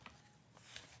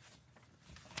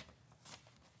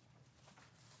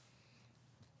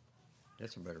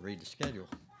Guess I better read the schedule.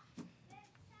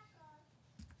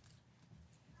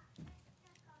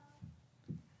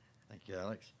 Thank you,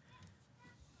 Alex.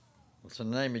 Well, it's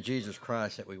in the name of Jesus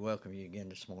Christ that we welcome you again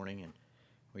this morning, and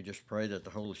we just pray that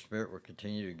the Holy Spirit will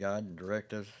continue to guide and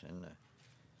direct us. And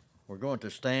we're going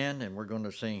to stand, and we're going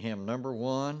to sing hymn number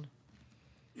 1,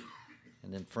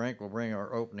 and then Frank will bring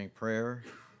our opening prayer,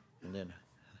 and then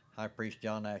High Priest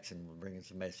John Axon will bring us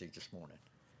a message this morning.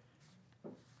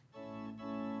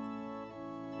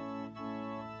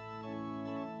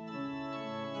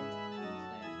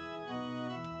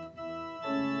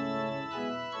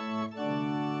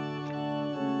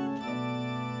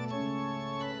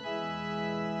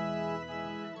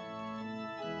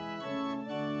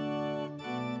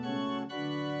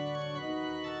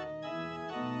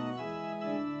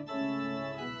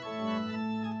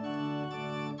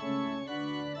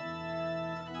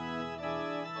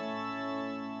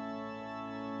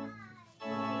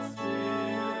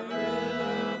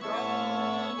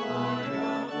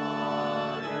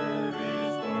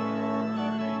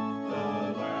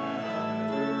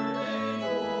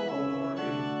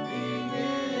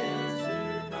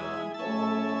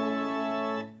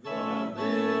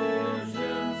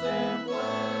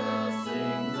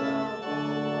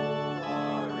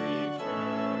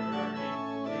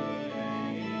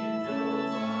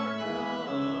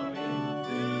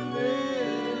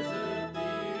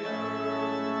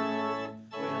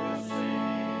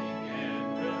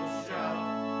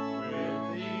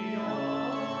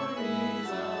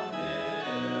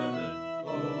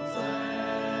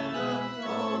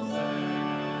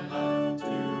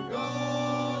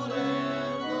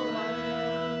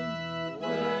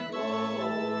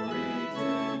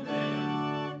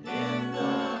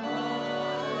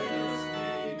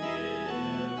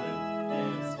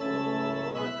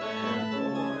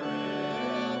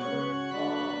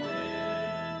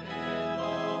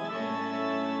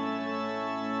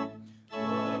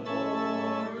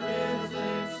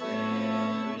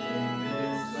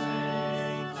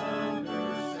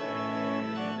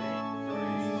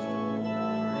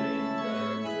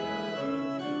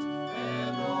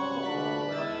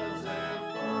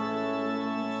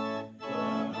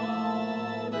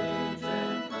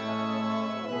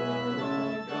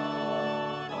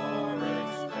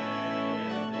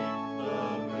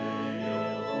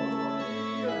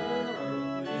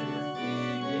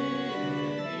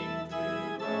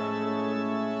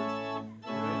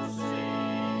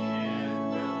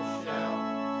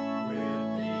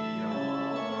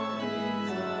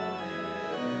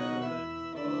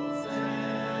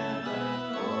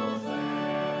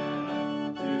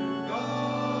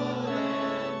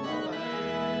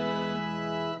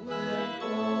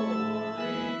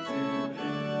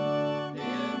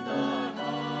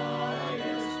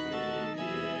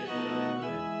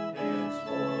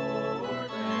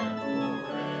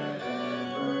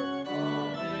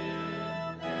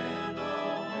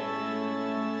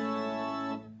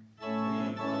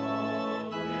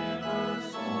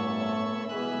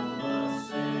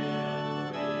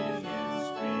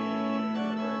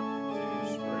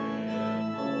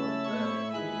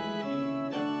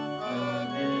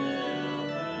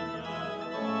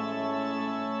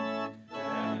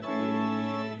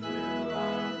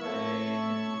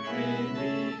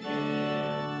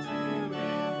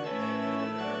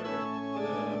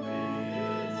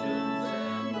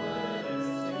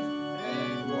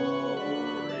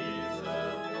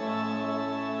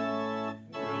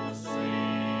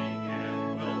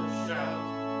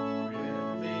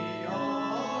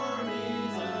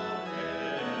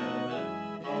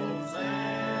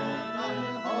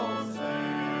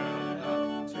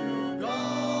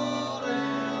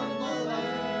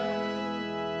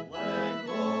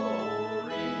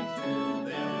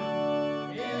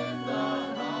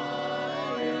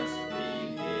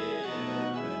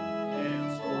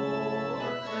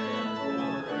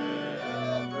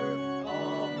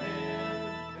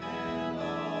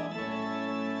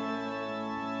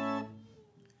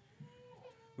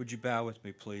 Would you bow with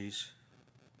me, please?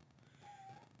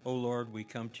 O Lord, we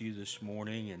come to you this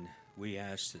morning and we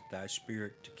ask that thy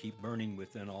Spirit to keep burning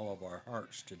within all of our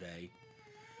hearts today,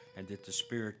 and that the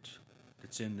Spirit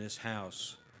that's in this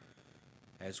house,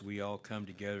 as we all come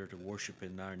together to worship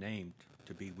in thy name,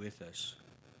 to be with us.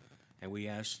 And we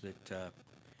ask that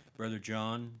Brother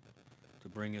John to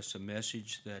bring us a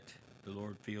message that the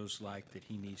Lord feels like that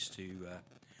he needs to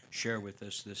share with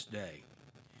us this day.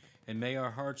 And may our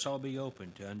hearts all be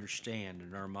open to understand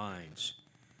in our minds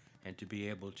and to be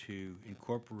able to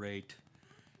incorporate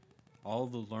all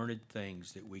the learned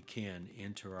things that we can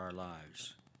into our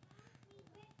lives.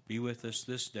 Be with us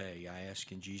this day, I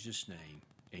ask in Jesus' name.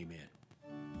 Amen.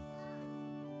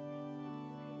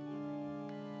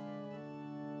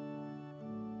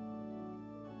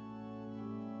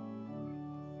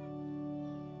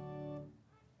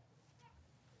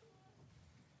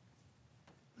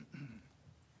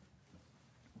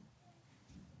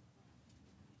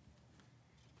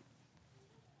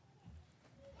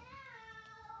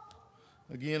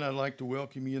 Again, I'd like to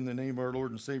welcome you in the name of our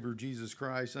Lord and Savior Jesus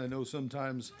Christ. I know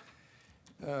sometimes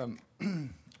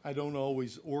I don't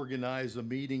always organize a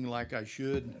meeting like I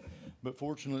should, but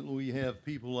fortunately we have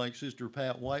people like Sister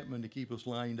Pat Whiteman to keep us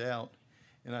lined out.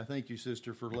 And I thank you,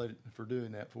 Sister, for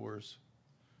doing that for us,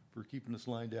 for keeping us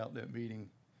lined out in that meeting,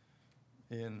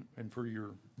 and for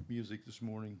your music this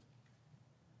morning.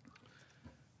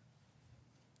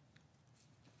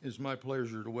 It's my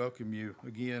pleasure to welcome you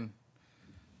again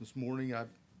this morning.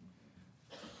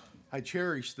 I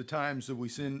cherish the times that we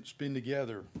spend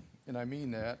together, and I mean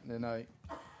that. And a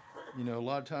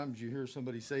lot of times you hear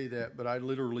somebody say that, but I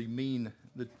literally mean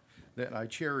that I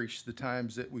cherish the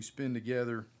times that we spend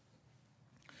together.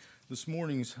 This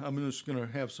morning's, I'm just going to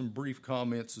have some brief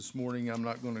comments this morning. I'm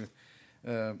not going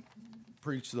to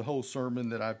preach the whole sermon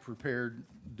that I've prepared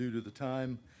due to the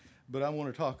time, but I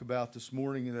want to talk about this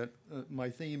morning that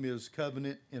my theme is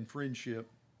covenant and friendship.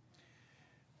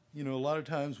 You know, a lot of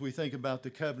times we think about the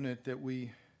covenant that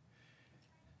we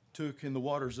took in the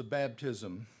waters of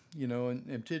baptism,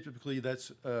 and typically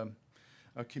that's a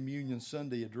Communion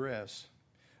Sunday address.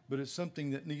 But it's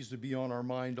something that needs to be on our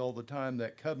mind all the time,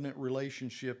 that covenant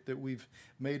relationship that we've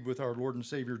made with our Lord and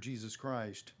Savior Jesus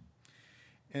Christ,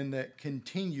 and that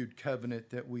continued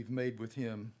covenant that we've made with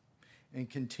Him, and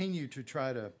continue to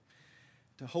try to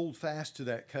hold fast to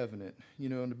that covenant,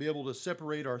 and to be able to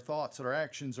separate our thoughts and our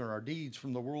actions and our deeds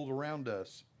from the world around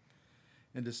us,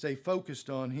 and to stay focused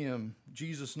on Him.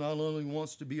 Jesus not only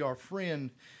wants to be our friend,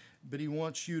 but He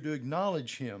wants you to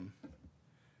acknowledge Him,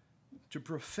 to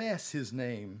profess His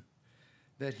name,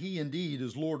 that He indeed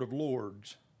is Lord of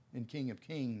Lords and King of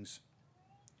Kings.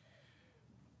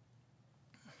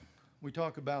 We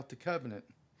talk about the covenant,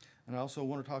 and I also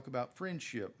want to talk about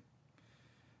friendship.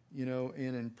 And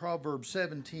in Proverbs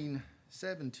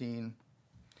 17:17,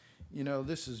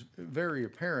 this is very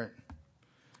apparent.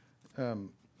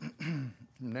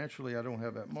 Naturally, I don't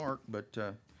have that marked, but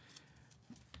I've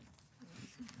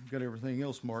got everything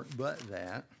else marked but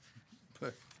that.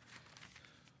 But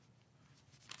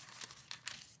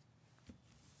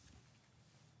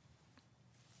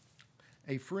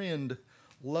a friend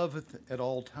loveth at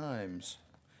all times.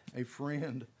 A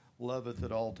friend loveth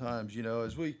at all times.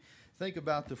 As we think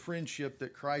about the friendship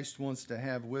that Christ wants to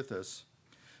have with us.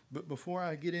 But before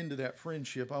I get into that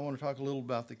friendship, I want to talk a little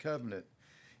about the covenant.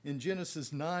 In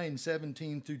Genesis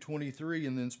 9:17 through 23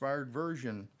 in the Inspired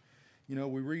Version, we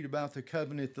read about the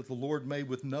covenant that the Lord made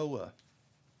with Noah.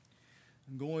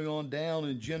 And going on down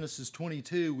in Genesis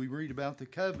 22, we read about the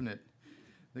covenant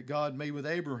that God made with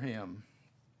Abraham.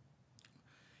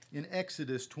 In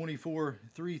Exodus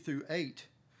 24:3 through 8,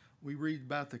 we read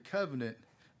about the covenant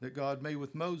that God made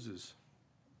with Moses.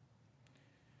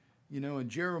 In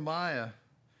Jeremiah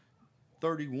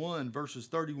 31, verses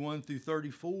 31 through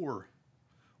 34,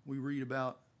 we read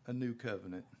about a new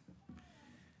covenant.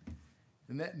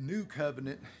 And that new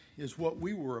covenant is what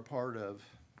we were a part of.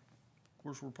 Of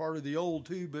course, we're part of the old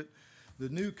too, but the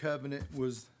new covenant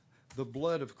was the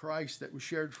blood of Christ that was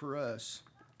shed for us,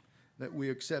 that we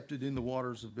accepted in the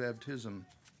waters of baptism.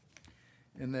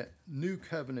 And that new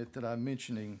covenant that I'm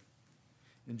mentioning,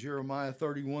 in Jeremiah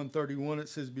 31:31, it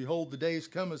says, "Behold, the days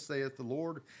cometh, saith the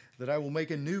Lord, that I will make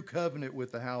a new covenant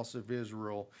with the house of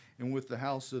Israel and with the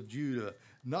house of Judah,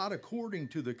 not according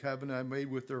to the covenant I made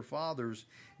with their fathers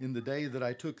in the day that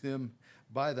I took them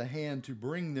by the hand to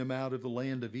bring them out of the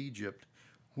land of Egypt,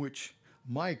 which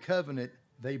my covenant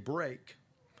they break,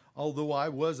 although I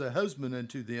was a husband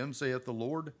unto them, saith the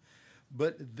Lord.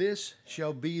 But this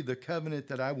shall be the covenant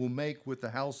that I will make with the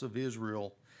house of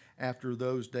Israel after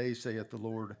those days, saith the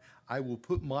Lord. I will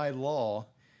put my law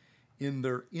in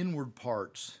their inward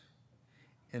parts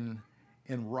and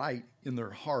write in their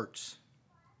hearts,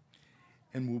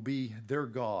 and will be their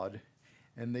God,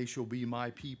 and they shall be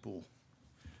my people."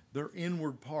 Their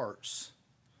inward parts,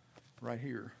 right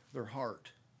here, their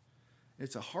heart.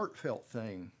 It's a heartfelt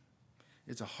thing.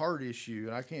 It's a heart issue,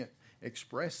 and I can't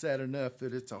express that enough,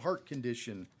 that it's a heart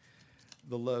condition,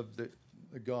 the love that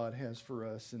God has for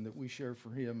us and that we share for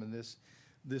Him, and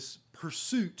this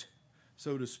pursuit,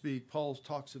 so to speak. Paul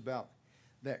talks about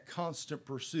that constant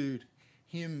pursuit,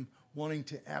 Him wanting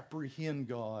to apprehend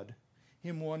God,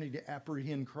 Him wanting to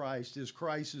apprehend Christ, as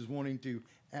Christ is wanting to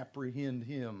apprehend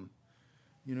Him.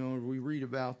 We read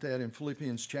about that in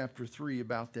Philippians chapter 3,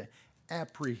 about the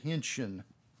apprehension.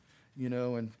 You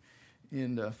know, and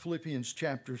in Philippians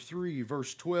chapter 3,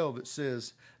 verse 12, it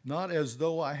says, not as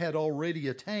though I had already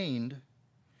attained,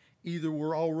 either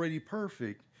were already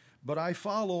perfect, but I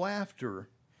follow after,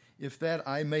 if that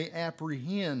I may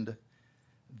apprehend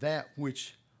that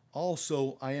which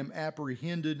also I am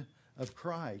apprehended of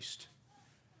Christ.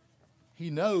 He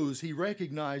knows, he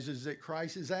recognizes that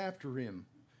Christ is after him.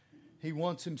 He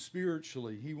wants him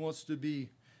spiritually. He wants to be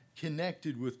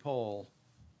connected with Paul.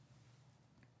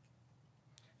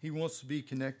 He wants to be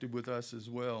connected with us as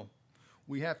well.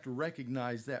 We have to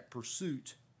recognize that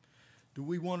pursuit. Do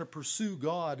we want to pursue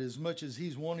God as much as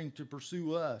he's wanting to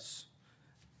pursue us?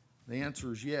 The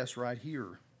answer is yes, right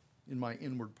here in my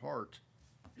inward part.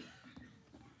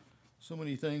 So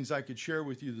many things I could share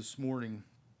with you this morning.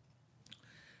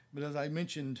 But as I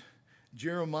mentioned,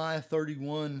 Jeremiah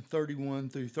 31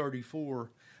 through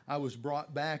 34, I was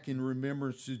brought back in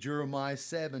remembrance to Jeremiah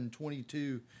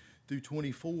 7:22 through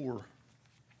 24.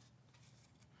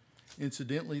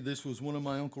 Incidentally, this was one of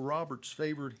my Uncle Robert's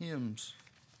favorite hymns,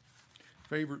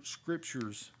 favorite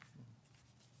scriptures.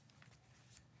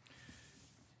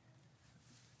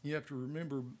 You have to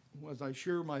remember, as I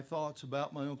share my thoughts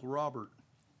about my Uncle Robert,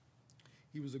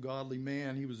 he was a godly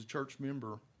man. He was a church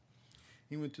member.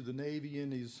 He went to the Navy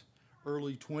in his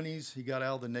early 20s. He got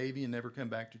out of the Navy and never came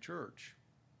back to church.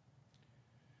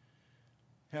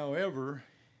 However,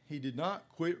 he did not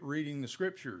quit reading the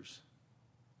scriptures.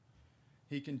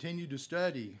 He continued to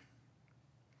study.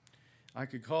 I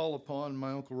could call upon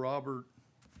my Uncle Robert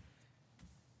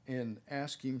and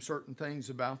ask him certain things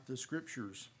about the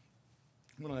scriptures.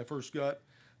 When I first got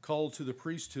called to the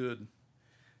priesthood,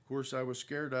 of course, I was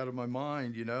scared out of my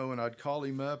mind, you know, and I'd call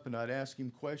him up and I'd ask him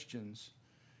questions.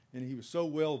 And he was so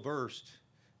well versed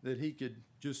that he could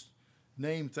just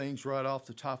name things right off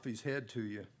the top of his head to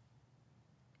you.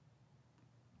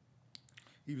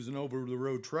 He was an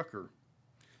over-the-road trucker,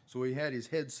 so he had his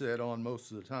headset on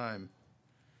most of the time.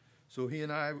 So he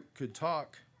and I could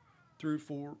talk through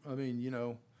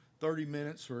 30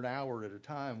 minutes or an hour at a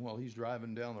time while he's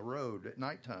driving down the road at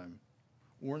nighttime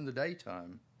or in the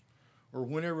daytime. Or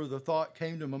whenever the thought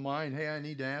came to my mind, hey, I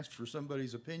need to ask for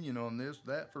somebody's opinion on this,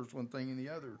 that, first one thing and the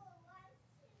other.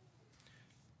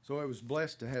 So I was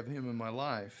blessed to have him in my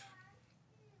life.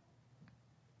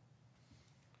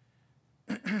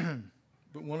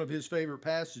 But one of his favorite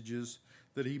passages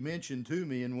that he mentioned to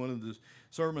me in one of the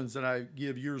sermons that I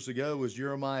give years ago was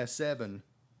Jeremiah 7,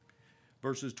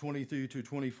 verses 23 to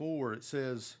 24. It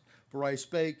says, "For I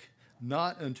spake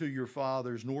not unto your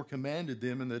fathers, nor commanded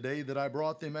them in the day that I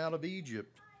brought them out of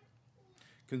Egypt,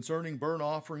 concerning burnt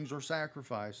offerings or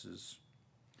sacrifices.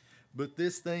 But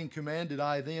this thing commanded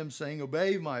I them, saying,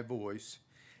 Obey my voice,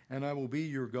 and I will be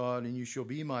your God, and you shall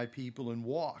be my people, and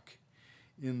walk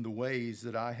in the ways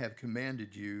that I have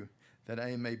commanded you, that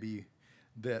it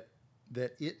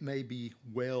may be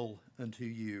well unto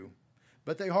you.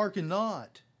 But they hearkened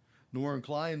not, nor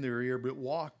inclined their ear, but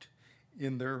walked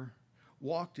in the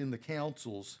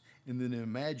counsels, in the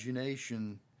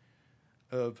imagination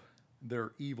of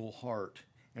their evil heart,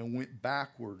 and went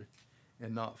backward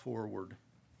and not forward."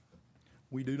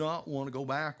 We do not want to go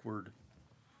backward.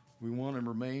 We want to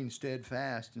remain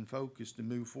steadfast and focused and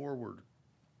move forward.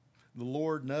 The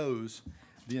Lord knows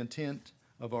the intent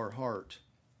of our heart.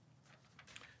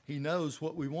 He knows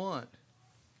what we want.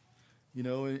 You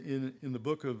know, in the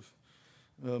book of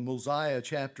Mosiah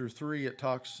chapter 3, it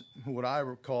talks what I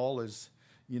recall as,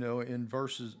 you know, in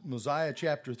Mosiah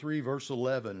chapter 3, verse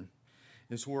 11,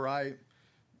 is where I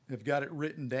have got it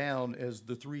written down as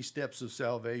the 3 steps of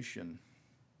salvation.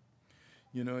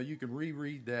 You know, you can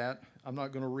reread that. I'm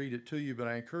not going to read it to you, but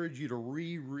I encourage you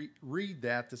to read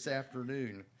that this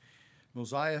afternoon.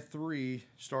 Mosiah 3,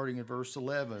 starting at verse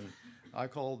 11, I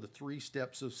call the 3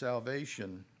 steps of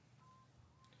salvation.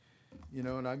 You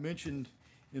know, and I mentioned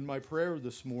in my prayer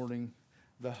this morning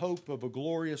the hope of a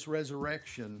glorious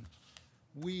resurrection.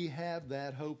 We have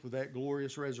that hope of that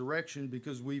glorious resurrection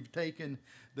because we've taken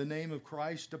the name of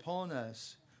Christ upon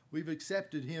us. We've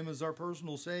accepted him as our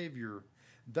personal Savior.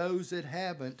 Those that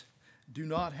haven't do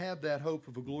not have that hope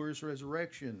of a glorious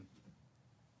resurrection.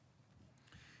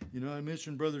 You know, I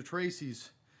mentioned Brother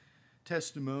Tracy's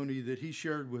testimony that he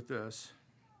shared with us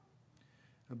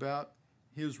about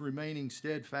his remaining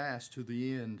steadfast to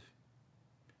the end.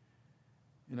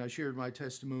 And I shared my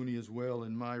testimony as well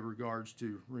in my regards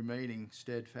to remaining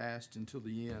steadfast until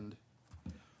the end.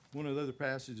 One of the other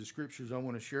passages of scriptures I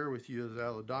want to share with you is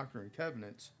out of the Doctrine and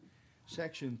Covenants,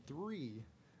 section 3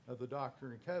 of the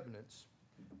Doctrine and Covenants,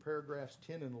 paragraphs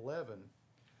 10 and 11.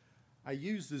 I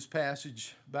used this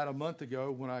passage about a month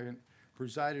ago when I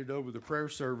presided over the prayer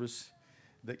service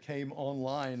that came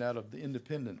online out of the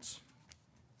independence.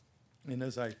 And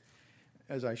as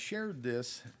I shared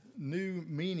this, new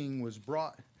meaning was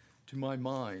brought to my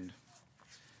mind.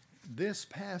 This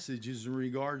passage is in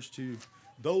regards to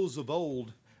those of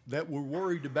old that were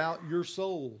worried about your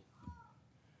soul,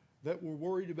 that were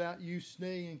worried about you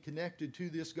staying connected to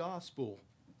this gospel.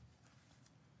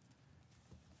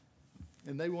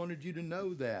 And they wanted you to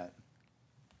know that.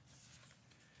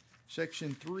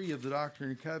 Section 3 of the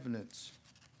Doctrine and Covenants.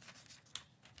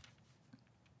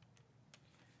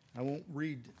 I won't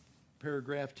read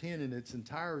paragraph 10 in its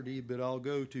entirety, but I'll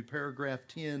go to paragraph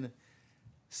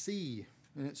 10C.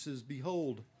 And it says,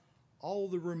 "Behold, all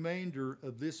the remainder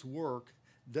of this work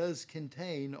does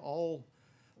contain all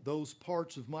those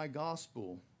parts of my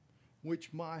gospel,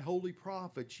 which my holy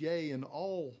prophets, yea, and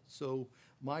also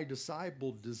my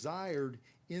disciple desired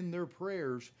in their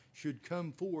prayers should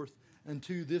come forth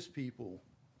unto this people."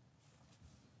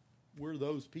 We're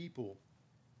those people.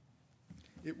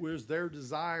 It was their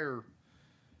desire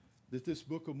that this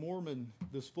Book of Mormon,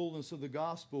 this fullness of the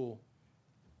gospel,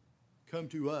 come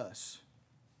to us,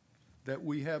 that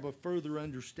we have a further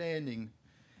understanding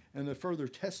and a further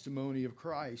testimony of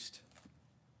Christ.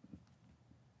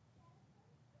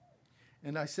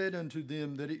 "And I said unto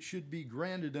them that it should be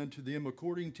granted unto them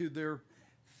according to their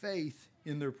faith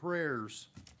in their prayers."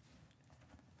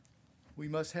 We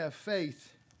must have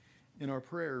faith in our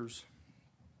prayers.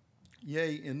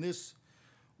 "Yea, and this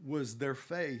was their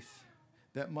faith,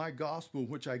 that my gospel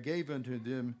which I gave unto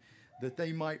them, that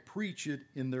they might preach it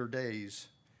in their days,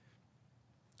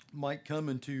 might come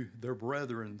unto their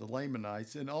brethren, the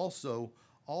Lamanites, and also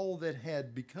all that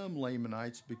had become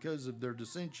Lamanites because of their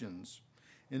dissensions."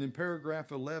 And in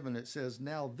paragraph 11 it says,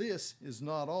 "Now this is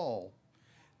not all.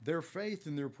 Their faith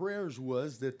in their prayers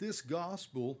was that this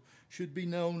gospel should be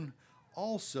known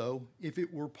also, if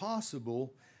it were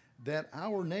possible, that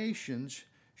our nations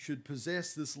should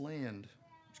possess this land."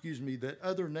 That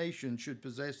other nations should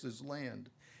possess this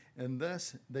land. "And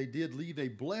thus they did leave a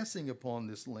blessing upon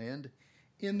this land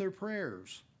in their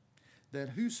prayers, that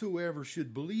whosoever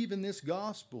should believe in this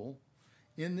gospel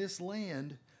in this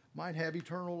land might have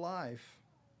eternal life.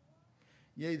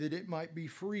 Yea, that it might be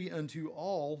free unto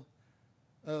all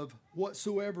of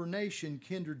whatsoever nation,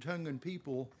 kindred, tongue, and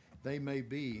people they may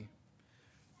be."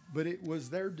 But it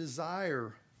was their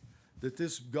desire that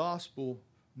this gospel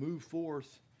move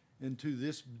forth into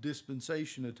this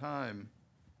dispensation of time.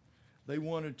 They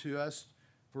wanted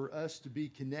for us to be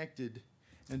connected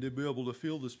and to be able to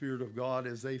feel the Spirit of God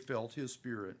as they felt His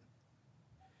Spirit.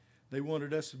 They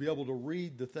wanted us to be able to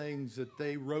read the things that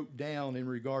they wrote down in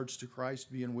regards to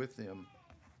Christ being with them.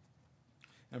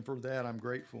 And for that, I'm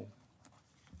grateful.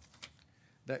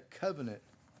 That covenant.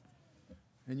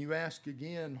 And you ask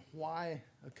again, why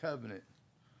a covenant?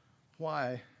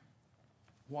 Why?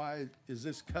 Why is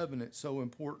this covenant so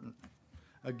important?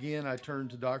 Again, I turn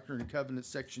to Doctrine and Covenants,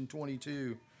 section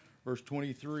 22, verse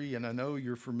 23, and I know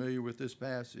you're familiar with this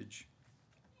passage.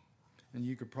 And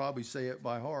you could probably say it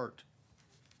by heart.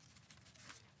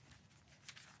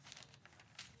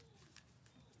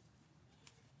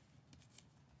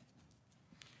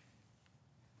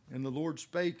 "And the Lord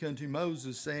spake unto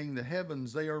Moses, saying, The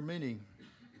heavens, they are many,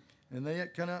 and they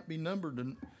cannot be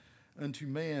numbered unto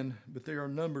man, but they are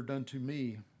numbered unto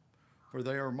me, for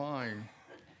they are mine.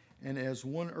 And as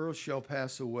one earth shall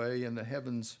pass away, and the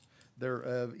heavens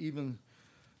thereof, even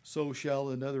so shall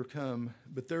another come.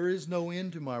 But there is no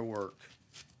end to my work."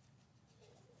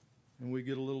 And we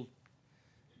get a little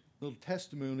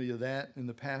testimony of that in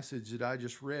the passage that I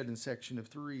just read in section of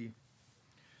 3.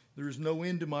 "There is no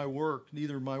end to my work,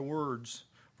 neither my words.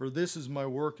 For this is my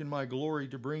work and my glory,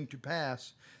 to bring to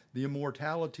pass the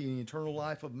immortality and eternal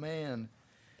life of man."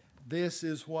 This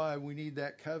is why we need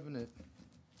that covenant,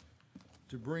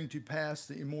 to bring to pass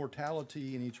the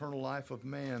immortality and eternal life of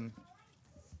man.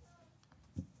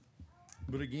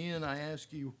 But again, I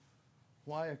ask you,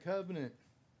 why a covenant?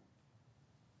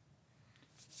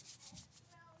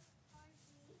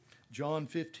 John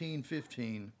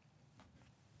 15:15.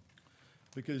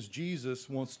 Because Jesus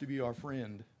wants to be our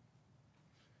friend.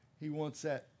 He wants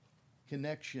that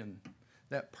connection,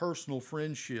 that personal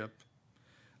friendship.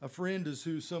 A friend is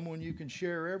someone you can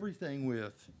share everything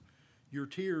with. Your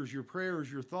tears, your prayers,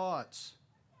 your thoughts,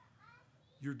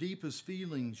 your deepest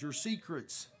feelings, your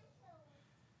secrets.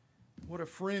 What a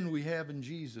friend we have in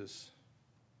Jesus.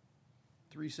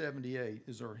 378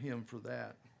 is our hymn for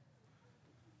that.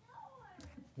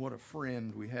 What a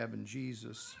friend we have in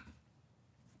Jesus.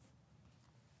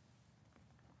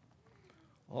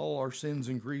 All our sins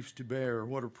and griefs to bear.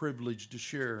 What a privilege to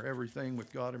share everything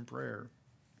with God in prayer.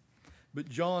 But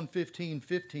John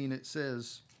 15:15, it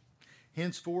says,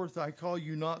 Henceforth I call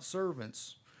you not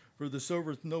servants, for the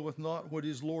servant knoweth not what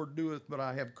his Lord doeth, but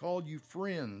I have called you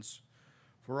friends.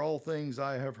 For all things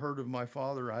I have heard of my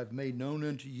Father I have made known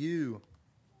unto you.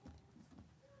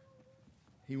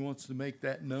 He wants to make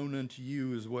that known unto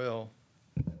you as well.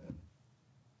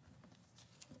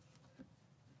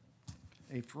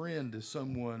 A friend is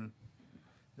someone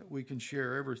that we can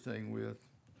share everything with.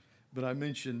 But I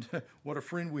mentioned what a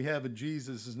friend we have in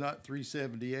Jesus is not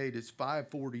 378, it's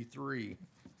 543.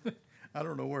 I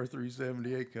don't know where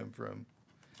 378 come from.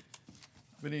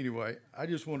 But anyway, I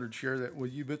just wanted to share that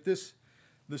with you. But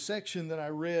the section that I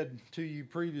read to you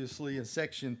previously in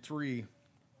section 3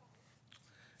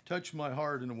 touched my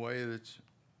heart in a way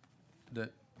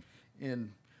that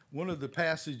in one of the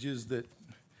passages that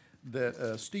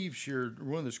Steve shared,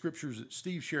 one of the scriptures that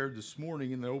Steve shared this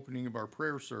morning in the opening of our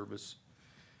prayer service,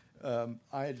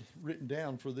 I had written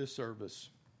down for this service.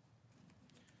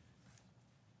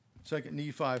 2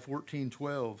 Nephi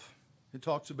 14:12. It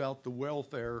talks about the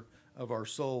welfare of our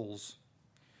souls.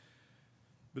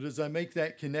 But as I make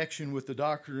that connection with the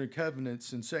Doctrine and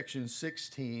Covenants in section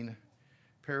 16,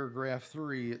 paragraph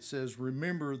 3, it says,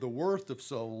 remember the worth of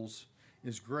souls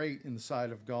is great in the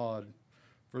sight of God.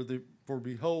 For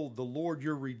behold, the Lord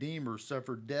your Redeemer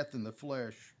suffered death in the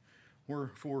flesh,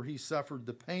 wherefore he suffered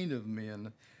the pain of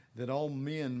men, that all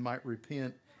men might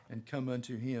repent and come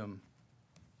unto him.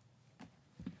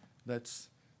 That's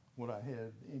what I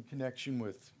had in connection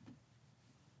with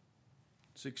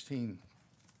 16.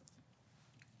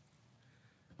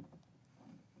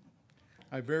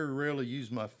 I very rarely use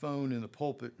my phone in the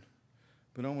pulpit,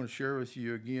 but I want to share with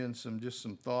you again some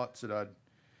thoughts that I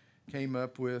came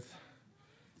up with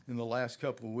in the last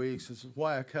couple of weeks. This is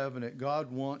why a covenant.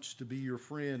 God wants to be your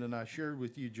friend, and I shared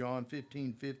with you John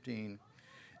 15:15.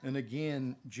 And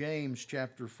again, James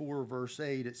chapter 4, verse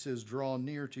 8, it says, draw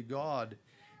near to God,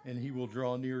 and he will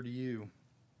draw near to you.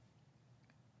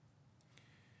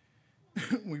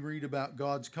 We read about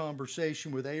God's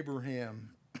conversation with Abraham.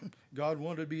 God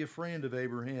wanted to be a friend of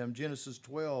Abraham. Genesis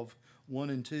 12, 1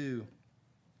 and 2.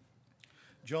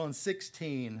 John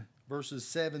 16, verses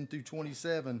 7 through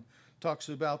 27, talks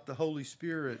about the Holy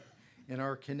Spirit and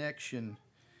our connection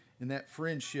and that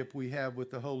friendship we have with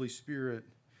the Holy Spirit.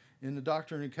 In the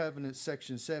Doctrine and Covenants,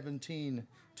 section 17,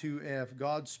 2F,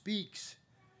 God speaks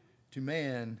to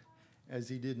man as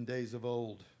he did in days of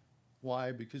old.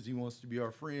 Why? Because he wants to be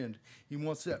our friend. He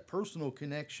wants that personal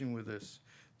connection with us.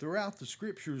 Throughout the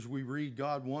scriptures we read,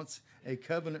 God wants a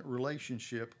covenant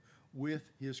relationship with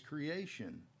his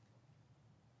creation.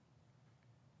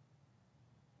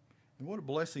 And what a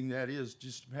blessing that is,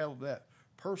 just to have that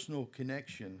personal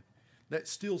connection, that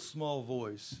still small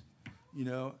voice, you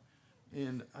know.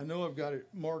 And I know I've got it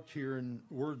marked here in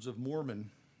Words of Mormon.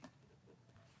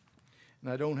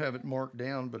 And I don't have it marked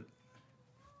down, but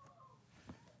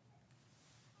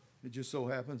it just so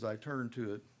happens I turned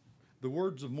to it. The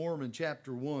Words of Mormon,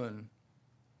 chapter 1,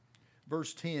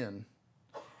 verse 10.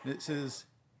 And it says,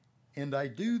 and I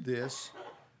do this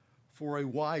for a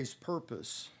wise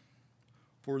purpose,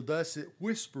 for thus it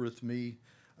whispereth me,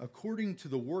 according to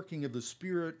the working of the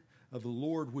Spirit of the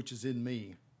Lord which is in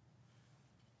me.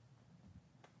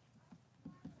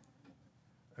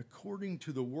 According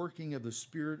to the working of the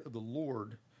Spirit of the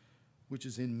Lord which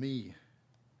is in me.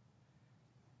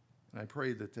 And I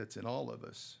pray that that's in all of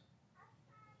us.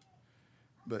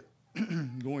 But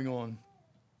going on,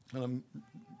 and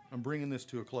I'm bringing this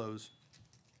to a close.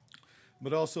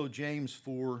 But also James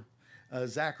 4,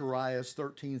 Zechariah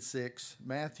 13:6,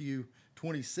 Matthew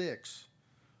 26.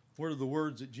 What are the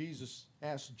words that Jesus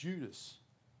asked Judas?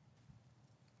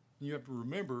 You have to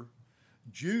remember,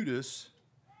 Judas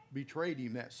betrayed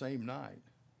him that same night.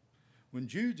 When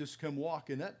Judas come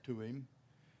walking up to him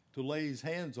to lay his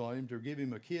hands on him, to give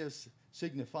him a kiss,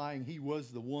 signifying he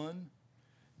was the one,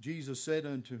 Jesus said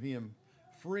unto him,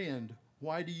 friend,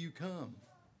 why do you come?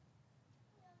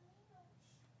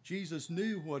 Jesus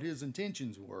knew what his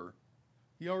intentions were.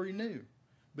 He already knew,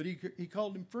 but he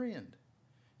called him friend.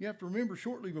 You have to remember,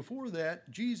 shortly before that,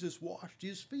 Jesus washed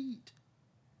his feet.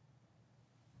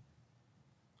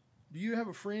 Do you have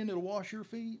a friend that'll wash your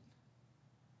feet?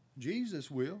 Jesus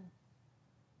will.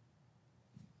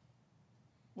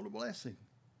 What a blessing.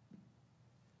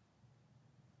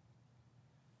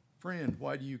 Friend,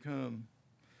 why do you come?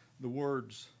 The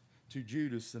words to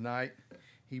Judas the night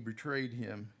he betrayed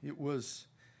him. It was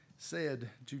said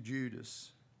to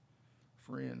Judas,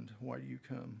 friend, why do you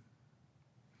come?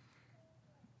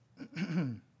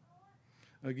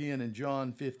 Again, in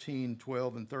John 15,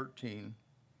 12, and 13,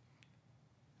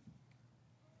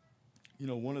 you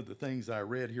know, one of the things I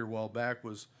read here a while back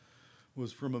was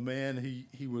from a man.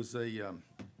 He was a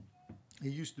He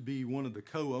used to be one of the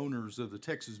co-owners of the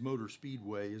Texas Motor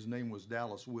Speedway. His name was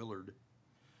Dallas Willard.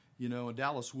 You know, and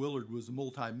Dallas Willard was a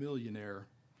multimillionaire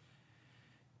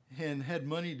and had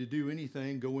money to do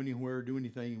anything, go anywhere, do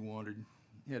anything he wanted.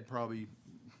 He had probably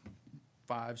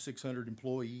 500-600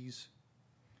 employees,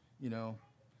 you know.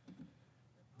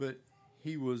 But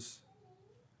he was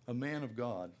a man of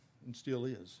God and still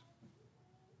is.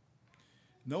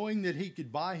 Knowing that he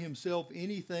could buy himself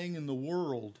anything in the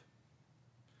world,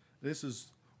 this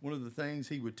is one of the things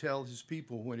he would tell his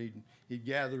people when he'd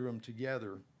gather them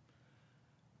together.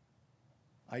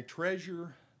 I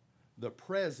treasure the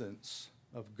presence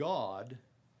of God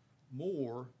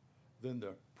more than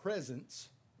the presence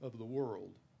of the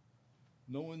world.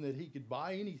 Knowing that he could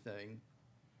buy anything,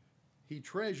 he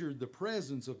treasured the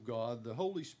presence of God, the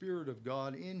Holy Spirit of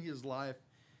God in his life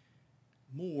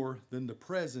more than the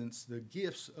presence, the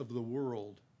gifts of the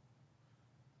world.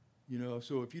 You know,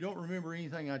 so if you don't remember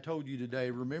anything I told you today,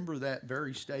 remember that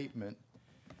very statement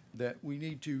that we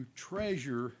need to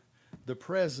treasure the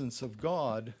presence of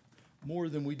God more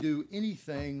than we do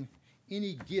anything,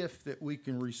 any gift that we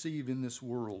can receive in this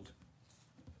world.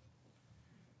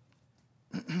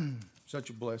 Such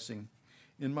a blessing.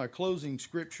 In my closing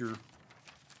scripture,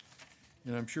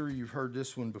 and I'm sure you've heard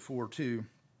this one before too,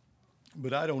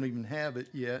 but I don't even have it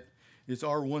yet. It's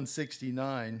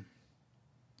R169.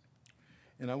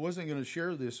 And I wasn't going to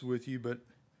share this with you, but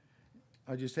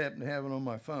I just happened to have it on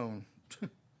my phone.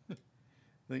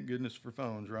 Thank goodness for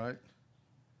phones, right?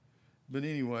 But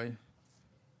anyway,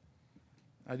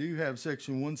 I do have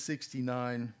section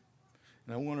 169,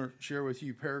 and I want to share with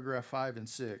you paragraph 5 and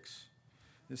 6.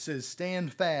 It says,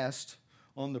 "Stand fast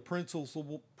on the principles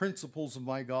of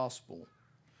my gospel,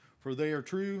 for they are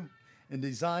true and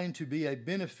designed to be a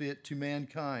benefit to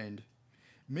mankind.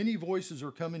 Many voices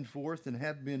are coming forth and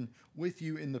have been with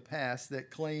you in the past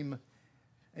that claim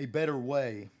a better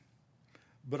way,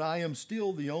 but I am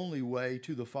still the only way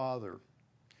to the Father.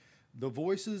 The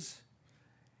voices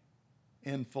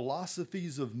and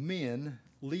philosophies of men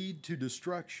lead to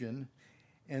destruction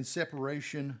and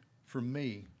separation from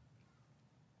me."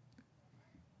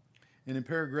 And in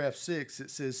paragraph 6, it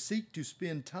says, "Seek to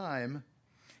spend time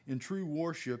in true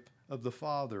worship of the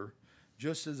Father.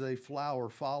 Just as a flower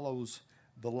follows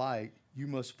the light, you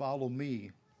must follow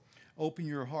me. Open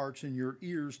your hearts and your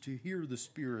ears to hear the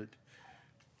Spirit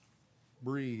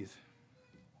breathe.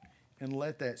 And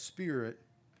let that Spirit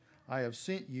I have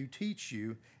sent you teach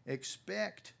you.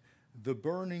 Expect the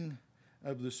burning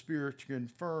of the Spirit to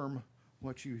confirm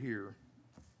what you hear."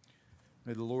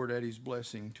 May the Lord add his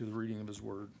blessing to the reading of his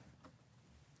word.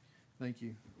 Thank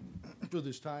you for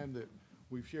this time that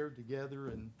we've shared together,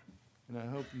 and I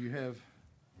hope you have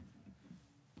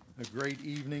a great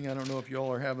evening. I don't know if you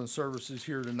all are having services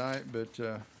here tonight, but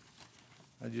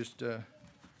I just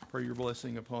pray your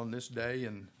blessing upon this day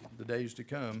and the days to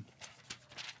come.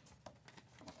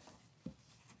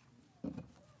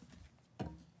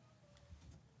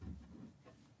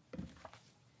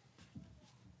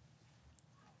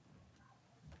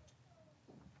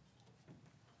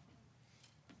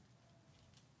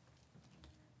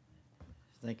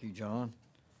 Thank you, John.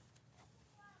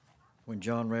 When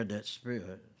John read that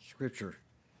scripture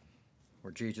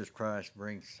where Jesus Christ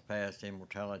brings past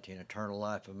immortality and eternal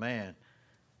life of man,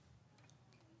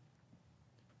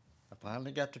 I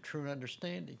finally got the true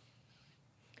understanding,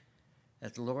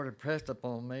 as the Lord impressed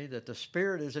upon me, that the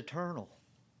Spirit is eternal.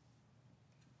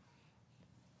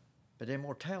 But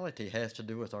immortality has to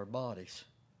do with our bodies.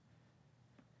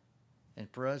 And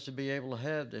for us to be able to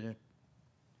have the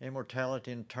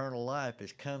immortality and eternal life,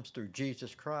 it comes through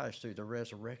Jesus Christ, through the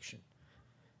resurrection,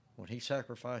 when he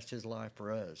sacrificed his life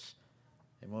for us.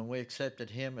 And when we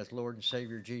accepted him as Lord and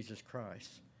Savior Jesus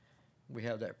Christ, we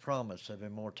have that promise of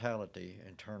immortality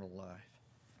and eternal life.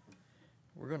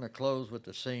 We're going to close with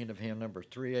the singing of hymn number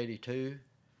 382.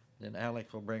 Then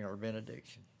Alex will bring our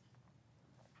benediction.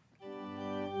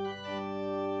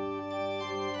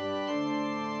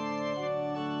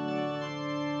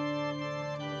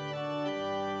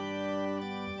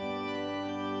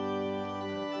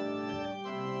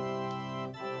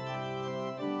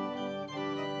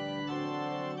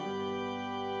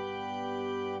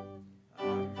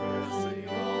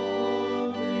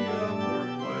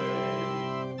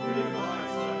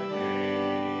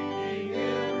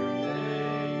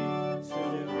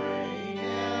 Still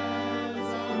praying.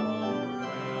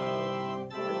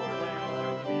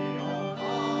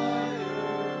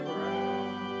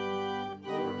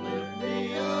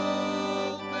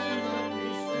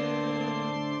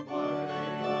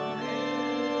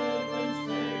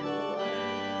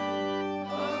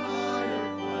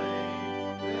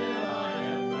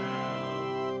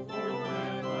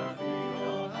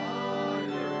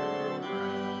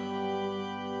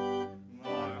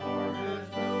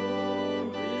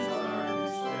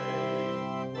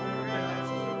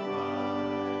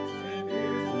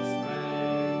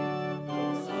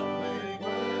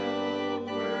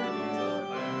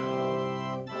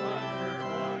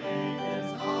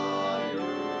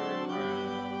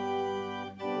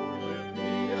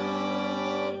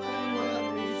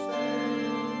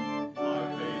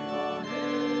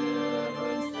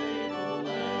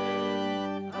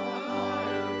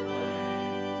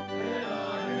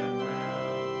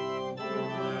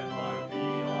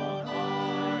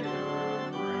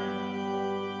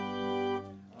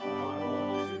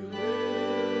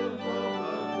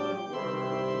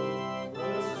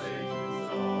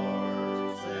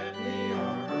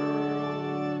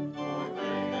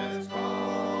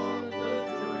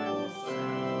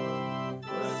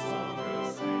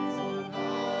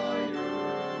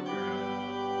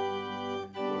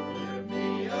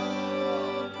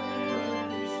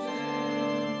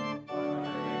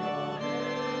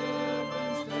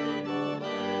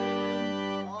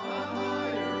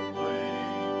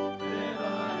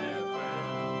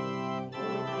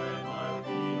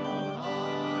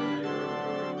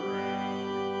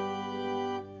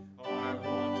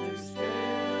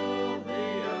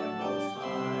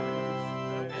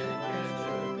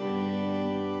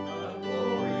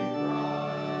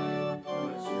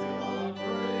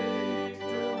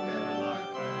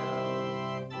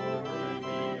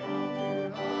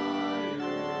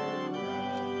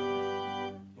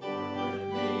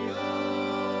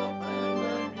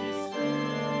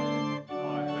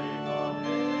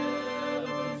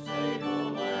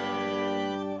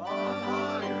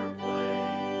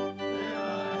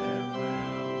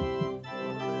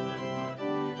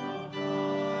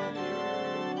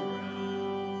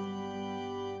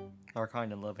 Our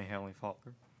kind and loving Heavenly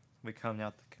Father, we come now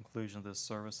at the conclusion of this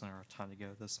service and our time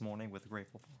together this morning with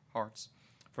grateful hearts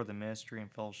for the ministry and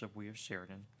fellowship we have shared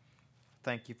in.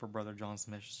 Thank you for Brother John's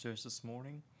message to us this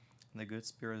morning, and the good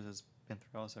spirit has been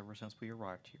throughout us ever since we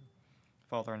arrived here.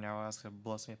 Father, I now ask a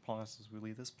blessing upon us as we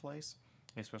leave this place,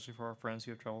 especially for our friends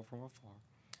who have traveled from afar,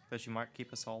 that you might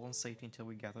keep us all in safety until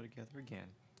we gather together again.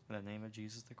 In the name of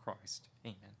Jesus the Christ,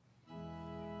 amen.